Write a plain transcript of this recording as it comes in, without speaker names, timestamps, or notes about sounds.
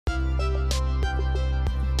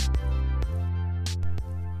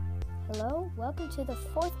Hello, welcome to the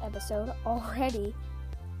 4th episode already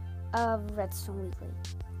of Redstone Weekly.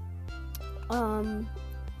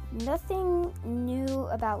 Nothing new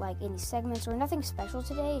about any segments or nothing special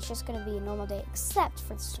today. It's just going to be a normal day except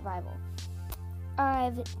for the survival.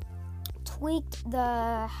 I've tweaked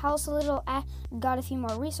the house a little, got a few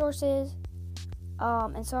more resources,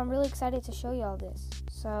 and so I'm really excited to show you all this.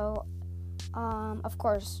 So, of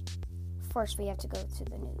course, first we have to go to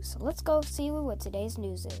the news. So let's go see what today's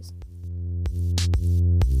news is.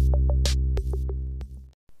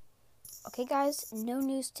 Okay, guys, no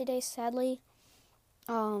news today, sadly.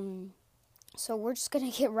 So we're just gonna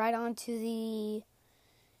get right on to the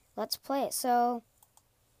let's play it. So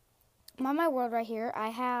I'm on my world right here.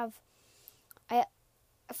 I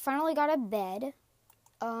finally got a bed.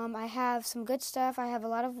 I have some good stuff. I have a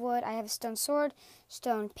lot of wood. I have a stone sword,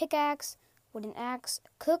 stone pickaxe, wooden axe,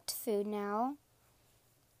 cooked food now.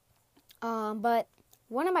 But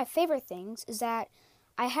one of my favorite things is that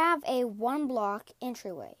I have a 1-block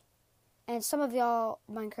entryway. And some of y'all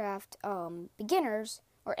Minecraft beginners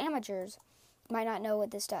or amateurs might not know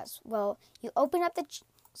what this does. Well, you open up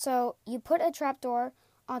so you put a trapdoor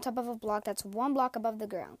on top of a block that's 1 block above the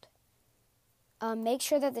ground. Make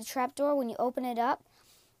sure that the trapdoor, when you open it up,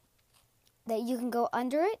 that you can go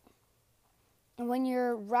under it. And when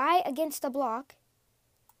you're right against the block,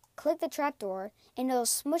 click the trapdoor and it'll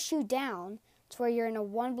smush you down to where you're in a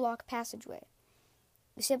 1-block passageway.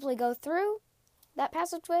 You simply go through that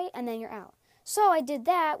passageway and then you're out. So I did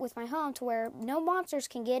that with my home to where no monsters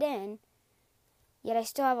can get in, yet I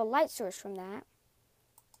still have a light source from that.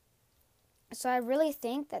 So I really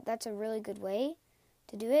think that that's a really good way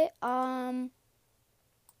to do it. Not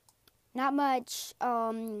much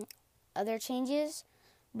other changes,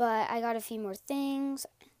 but I got a few more things.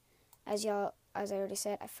 As I already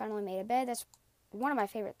said, I finally made a bed. That's one of my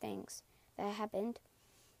favorite things that happened.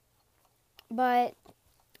 But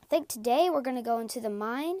I think today we're going to go into the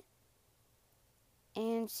mine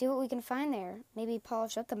and see what we can find there. Maybe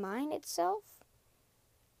polish up the mine itself.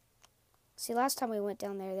 See, last time we went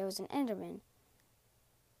down there was an Enderman.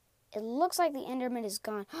 It looks like the Enderman is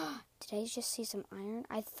gone. Did I just see some iron?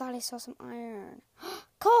 I thought I saw some iron.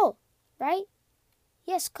 Coal, right?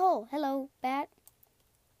 Yes, coal. Hello, bat.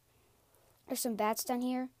 There's some bats down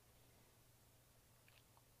here.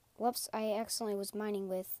 Whoops, I accidentally was mining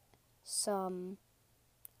with some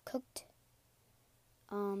cooked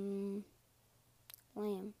lamb.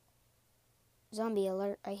 Zombie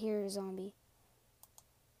alert. I hear a zombie.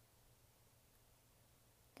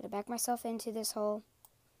 Gonna back myself into this hole.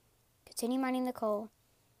 Continue mining the coal.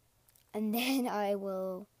 And then I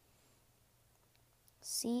will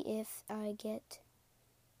see if I get...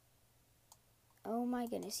 Oh my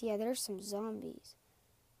goodness. Yeah, there's some zombies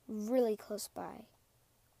really close by.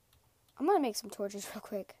 I'm gonna make some torches real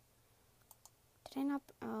quick. Did I not?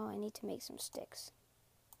 Oh, I need to make some sticks.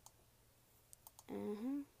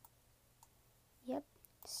 Yep,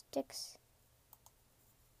 sticks.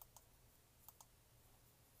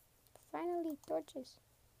 Finally, torches.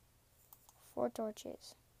 4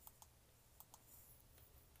 torches.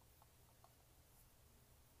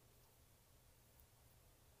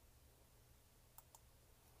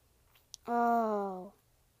 Oh.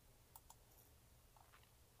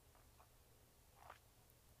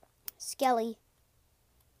 Skelly.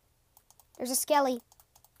 There's a skelly.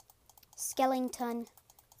 Skellington.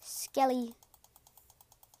 Skelly.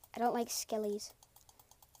 I don't like skellies.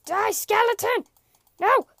 Die, skeleton!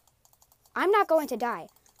 No! I'm not going to die.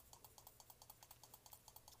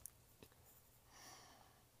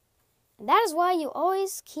 And that is why you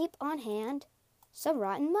always keep on hand some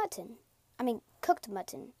rotten mutton. I mean, cooked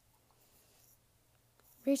mutton.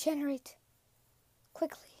 Regenerate.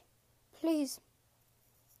 Quickly. Please.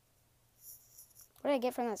 What did I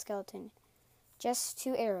get from that skeleton? Just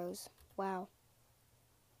 2 arrows. Wow.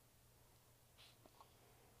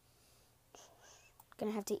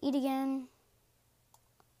 Gonna have to eat again.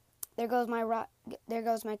 There goes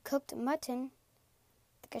my cooked mutton.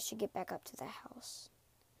 I think I should get back up to the house.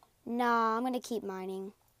 Nah, I'm gonna keep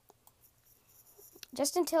mining.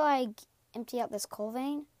 Just until I empty out this coal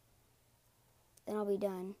vein. Then I'll be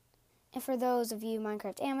done. And for those of you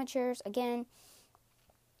Minecraft amateurs, again,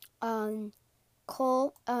 a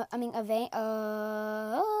vein.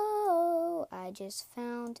 I just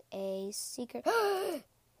found a secret.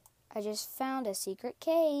 I just found a secret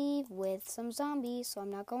cave with some zombies, so I'm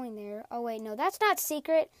not going there. Oh wait, no, that's not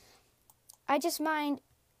secret. I just mined.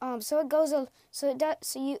 If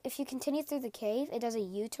you continue through the cave, it does a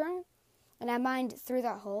U-turn, and I mined through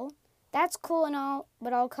that hole. That's cool and all,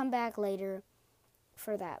 but I'll come back later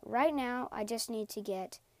for that. Right now, I just need to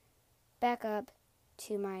get back up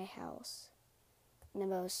to my house in the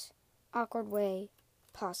most awkward way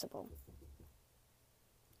possible.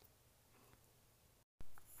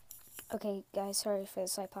 Okay, guys, sorry for the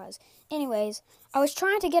slight pause. Anyways, I was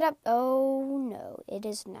trying to get up. Oh, no, it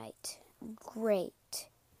is night. Great.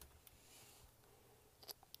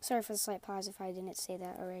 Sorry for the slight pause if I didn't say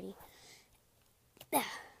that already.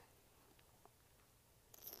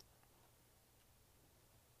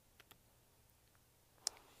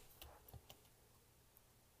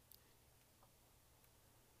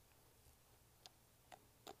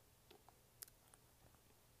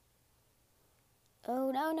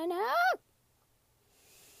 Oh, no, no, no!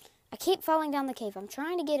 I keep falling down the cave. I'm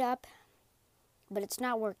trying to get up, but it's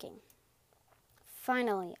not working.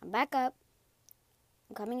 Finally, I'm back up.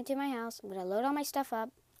 I'm coming into my house. I'm going to load all my stuff up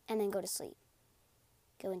and then go to sleep.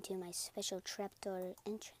 Go into my special trapdoor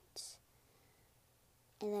entrance.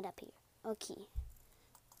 And then up here. Okay.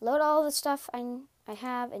 Load all the stuff I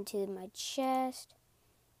have into my chest.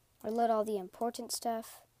 Or load all the important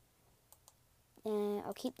stuff. And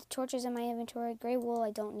I'll keep the torches in my inventory. Gray wool I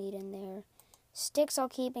don't need in there. Sticks I'll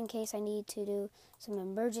keep in case I need to do some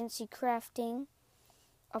emergency crafting.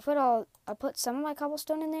 I'll put some of my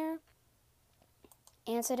cobblestone in there.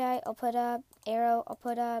 Ansadite I'll put up. Arrow I'll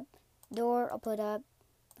put up. Door I'll put up.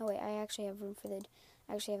 Oh wait, I actually have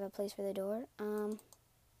a place for the door.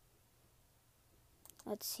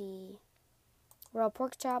 Let's see. Raw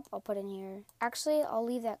pork chop I'll put in here. Actually, I'll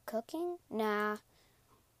leave that cooking. Nah.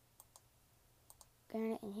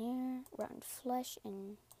 Garnet in here. Rotten flesh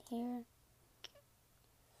in here.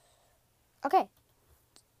 Okay.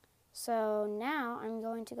 So now I'm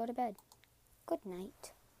going to go to bed. Good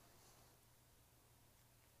night.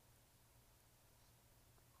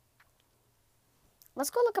 Let's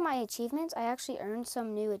go look at my achievements. I actually earned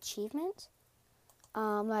some new achievements.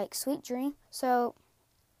 Like Sweet Dream. So,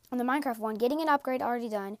 on the Minecraft one, getting an upgrade already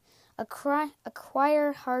done.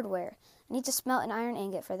 Acquire hardware. I need to smelt an iron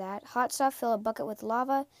ingot for that. Hot stuff, fill a bucket with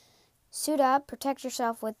lava. Suit up, protect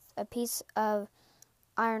yourself with a piece of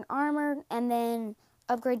iron armor, and then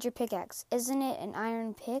upgrade your pickaxe. Isn't it an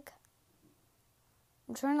iron pick?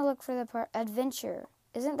 I'm trying to look for the part. Adventure.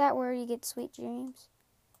 Isn't that where you get Sweet Dreams?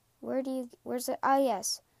 Where's it? Oh,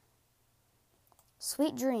 yes.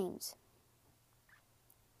 Sweet Dreams.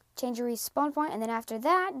 Change your respawn point, and then after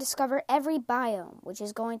that, discover every biome, which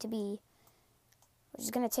is going to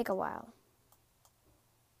take a while.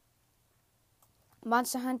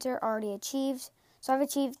 Monster Hunter already achieved. So I've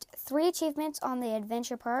achieved 3 achievements on the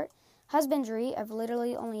adventure part. Husbandry, I've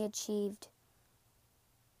literally only achieved...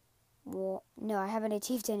 Well, no, I haven't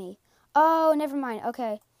achieved any. Oh, never mind.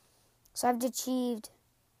 Okay. So I've achieved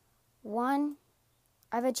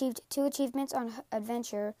 2 achievements on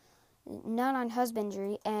adventure, none on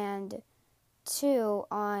husbandry, and 2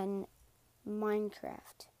 on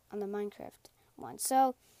Minecraft, on the Minecraft one.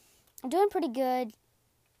 So I'm doing pretty good.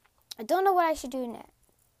 I don't know what I should do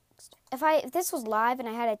next. If this was live and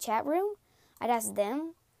I had a chat room, I'd ask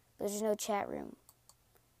them, but there's no chat room.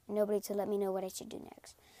 Nobody to let me know what I should do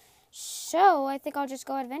next. So I think I'll just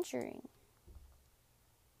go adventuring.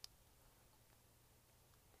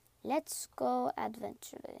 Let's go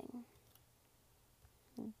adventuring.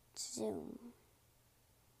 Zoom.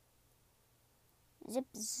 Zip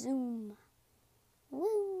zoom.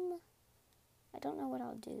 Woo. I don't know what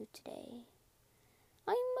I'll do today.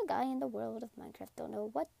 I'm a guy in the world of Minecraft, don't know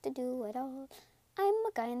what to do at all. I'm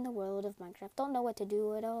a guy in the world of Minecraft, don't know what to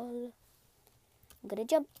do at all. I'm gonna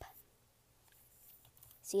jump.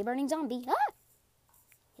 See a burning zombie. Ah!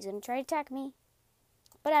 He's gonna try to attack me.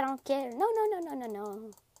 But I don't care. No, no, no, no, no,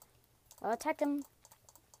 no. I'll attack him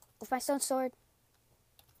with my stone sword.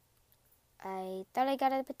 I thought I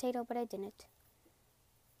got a potato, but I didn't.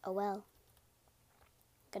 Oh well.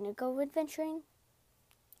 Gonna go adventuring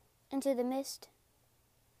into the mist.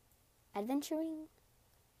 Adventuring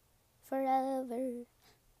forever.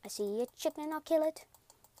 I see a chicken, I'll kill it.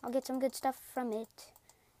 I'll get some good stuff from it.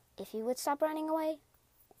 If you would stop running away.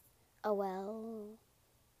 Oh well.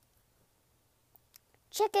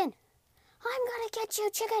 Chicken! I'm gonna get you,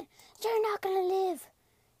 chicken! You're not gonna live!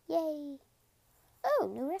 Yay!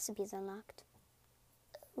 Oh, new recipes unlocked.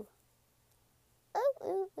 Ooh. Oh,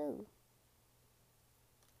 ooh, ooh.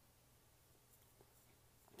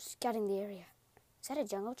 I'm scouting the area. Is that a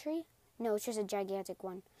jungle tree? No, it's just a gigantic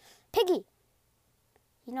one. Piggy!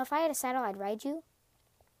 You know, if I had a saddle, I'd ride you.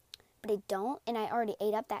 But I don't, and I already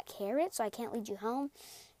ate up that carrot, so I can't lead you home.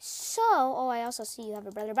 So, I also see you have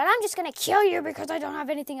a brother, but I'm just gonna kill you because I don't have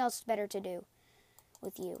anything else better to do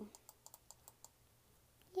with you.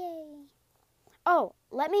 Yay. Oh,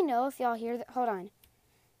 let me know if y'all hear that. Hold on.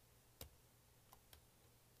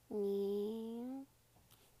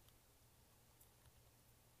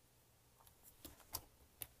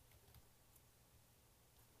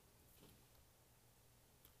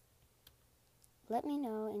 let me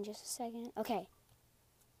know in just a second. Okay.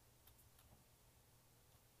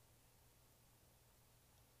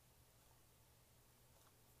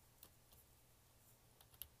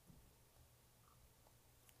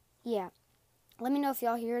 Yeah. Let me know if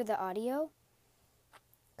y'all hear the audio.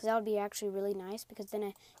 Because that would be actually really nice. Because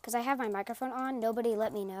I have my microphone on, nobody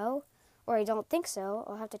let me know. Or I don't think so.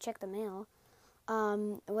 I'll have to check the mail.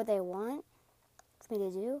 What they want for me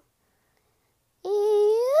to do.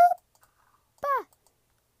 Eep-a.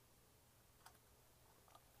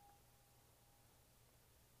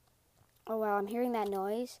 Oh wow, I'm hearing that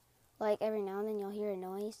noise. Like every now and then you'll hear a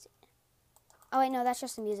noise. Oh wait, no, that's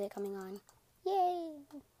just the music coming on. Yay!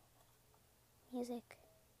 Music.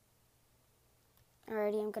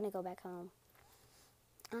 Alrighty, I'm gonna go back home.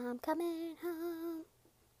 I'm coming home.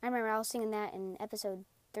 I remember I was singing that in episode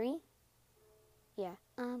 3. Yeah.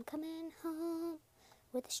 I'm coming home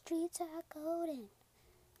where the streets are golden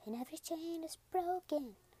and every chain is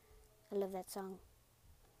broken. I love that song.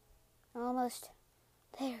 Almost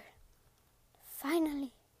there.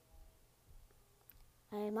 Finally.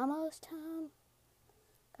 I'm almost home.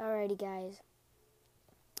 Alrighty, guys.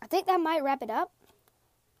 I think that might wrap it up.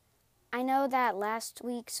 I know that last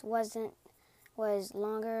week's was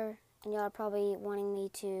longer, and y'all are probably wanting me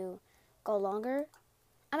to go longer.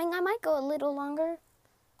 I mean, I might go a little longer.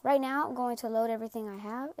 Right now, I'm going to load everything I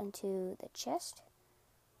have into the chest.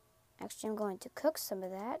 Actually, I'm going to cook some of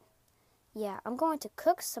that. Yeah, I'm going to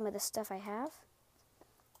cook some of the stuff I have.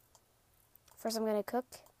 First, I'm going to cook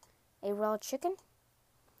a raw chicken.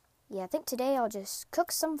 Yeah, I think today I'll just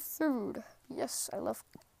cook some food. Yes, I love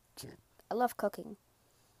cooking.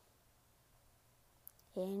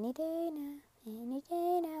 Any day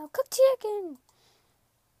now, cook chicken.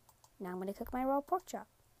 Now I'm going to cook my raw pork chop.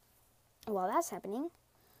 While that's happening,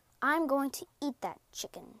 I'm going to eat that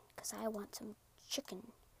chicken because I want some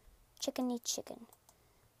chicken. Chickeny chicken.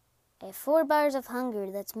 I have 4 bars of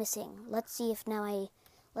hunger that's missing. Let's see if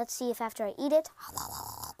after I eat it.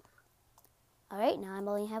 Alright, now I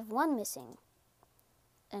only have 1 missing.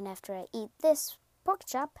 And after I eat this pork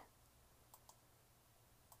chop,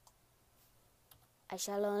 I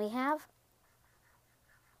shall only have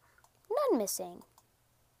none missing.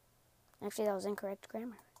 Actually, that was incorrect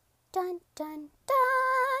grammar. Dun, dun,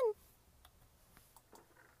 dun!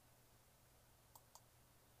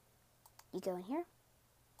 You go in here.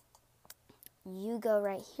 You go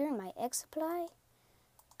right here in my egg supply.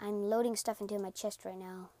 I'm loading stuff into my chest right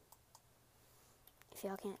now. If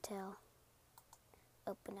y'all can't tell.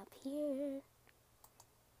 Open up here.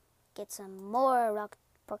 Get some more raw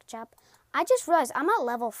pork chop. I just realized I'm at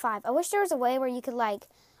level 5. I wish there was a way where you could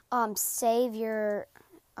save your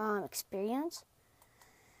experience.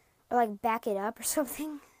 Or back it up or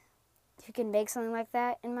something. If you can make something like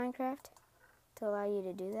that in Minecraft to allow you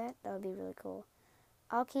to do that, that would be really cool.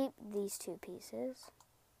 I'll keep these 2 pieces.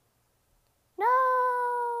 No!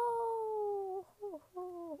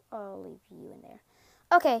 I'll leave you in there.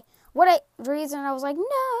 Okay, the reason I was like,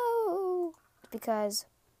 no, is because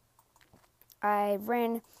I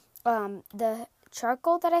ran the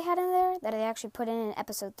charcoal that I had in there, that I actually put in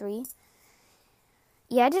episode 3.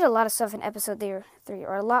 Yeah, I did a lot of stuff in episode 3,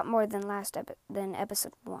 or a lot more than than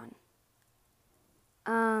episode 1.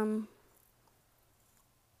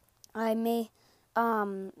 I may,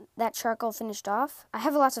 that charcoal finished off. I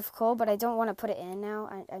have lots of coal, but I don't want to put it in now.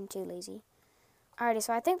 I'm too lazy. Alrighty,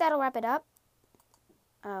 so I think that'll wrap it up.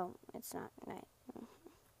 Oh, it's not night.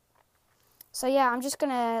 So yeah, I'm just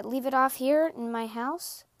gonna leave it off here in my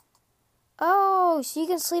house. Oh, so you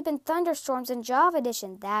can sleep in thunderstorms in Java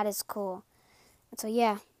Edition. That is cool. And so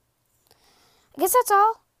yeah, I guess that's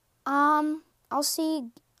all. I'm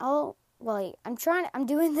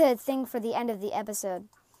doing the thing for the end of the episode.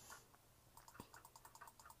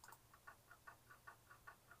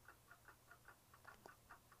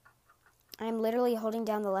 I'm literally holding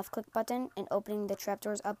down the left click button and opening the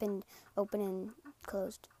trapdoors up and open and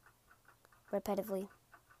closed repetitively.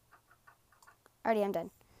 Alrighty, I'm done.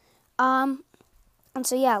 And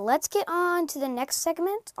so yeah, let's get on to the next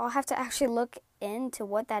segment. I'll have to actually look into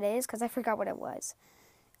what that is because I forgot what it was.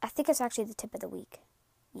 I think it's actually the tip of the week.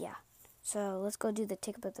 Yeah. So let's go do the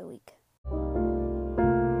tip of the week.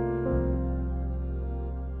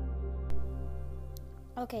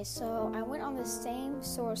 Okay, so I went on the same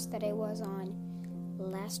source that I was on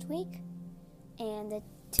last week. And the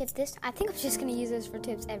tip I think I'm just going to use this for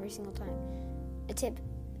tips every single time. The tip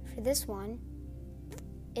for this one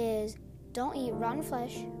is don't eat rotten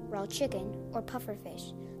flesh, raw chicken, or puffer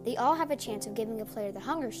fish. They all have a chance of giving a player the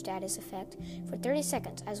hunger status effect for 30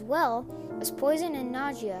 seconds, as well as poison and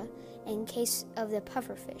nausea in case of the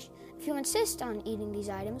puffer fish. If you insist on eating these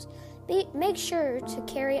items, make sure to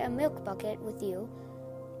carry a milk bucket with you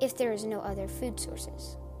if there is no other food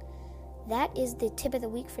sources. That is the tip of the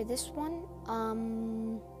week for this one.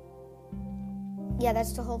 Yeah,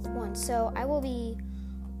 that's the whole one. So I will be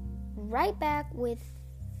right back with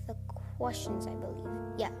the questions, I believe.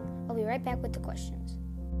 Yeah, I'll be right back with the questions.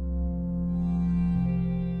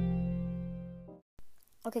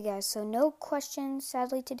 Okay, guys, so no questions,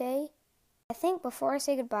 sadly, today. I think before I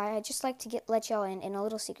say goodbye, I'd just like to let y'all in a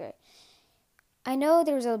little secret. I know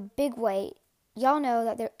there was a big wait. Y'all know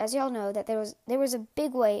that there was a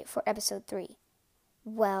big wait for episode 3.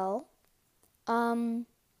 Well, I'd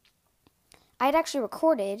actually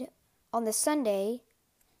recorded on the Sunday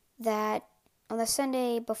of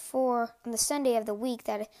the week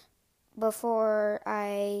that before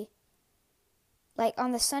I, like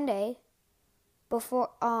on the Sunday before,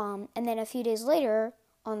 and then a few days later,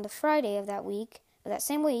 on the Friday of that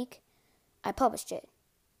same week, I published it.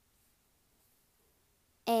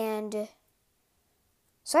 And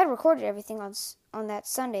so I recorded everything on that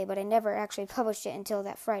Sunday, but I never actually published it until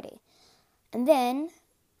that Friday. And then,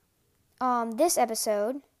 this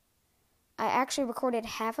episode, I actually recorded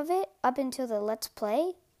half of it up until the Let's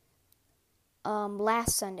Play,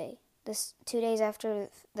 last Sunday. This 2 days after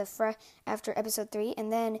after episode 3,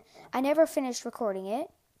 and then I never finished recording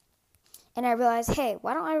it. And I realized, hey,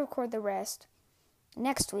 why don't I record the rest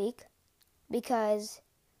next week? Because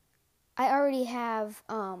I already have,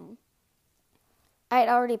 I had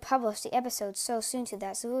already published the episode so soon to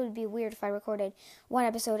that, so it would be weird if I recorded one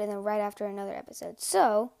episode and then right after another episode.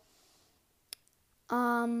 So,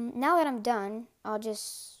 now that I'm done,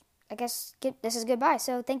 this is goodbye.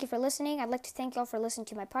 So thank you for listening. I'd like to thank y'all for listening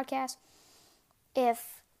to my podcast.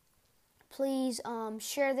 Please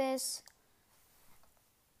share this.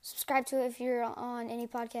 Subscribe to it if you're on any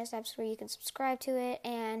podcast apps where you can subscribe to it.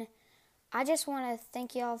 And I just want to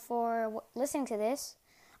thank y'all for listening to this.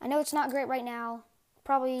 I know it's not great right now.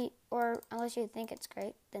 Probably, or unless you think it's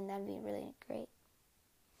great, then that'd be really great.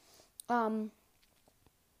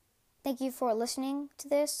 Thank you for listening to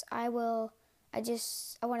this. I want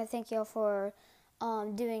to thank y'all for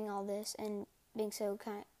doing all this and being so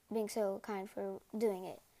kind for doing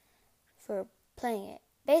it, for playing it.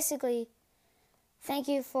 Basically, thank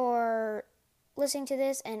you for listening to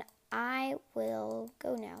this, and I will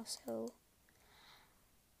go now. So,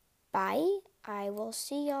 bye. I will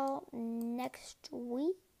see y'all next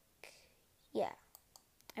week. Yeah,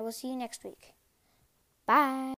 I will see you next week. Bye.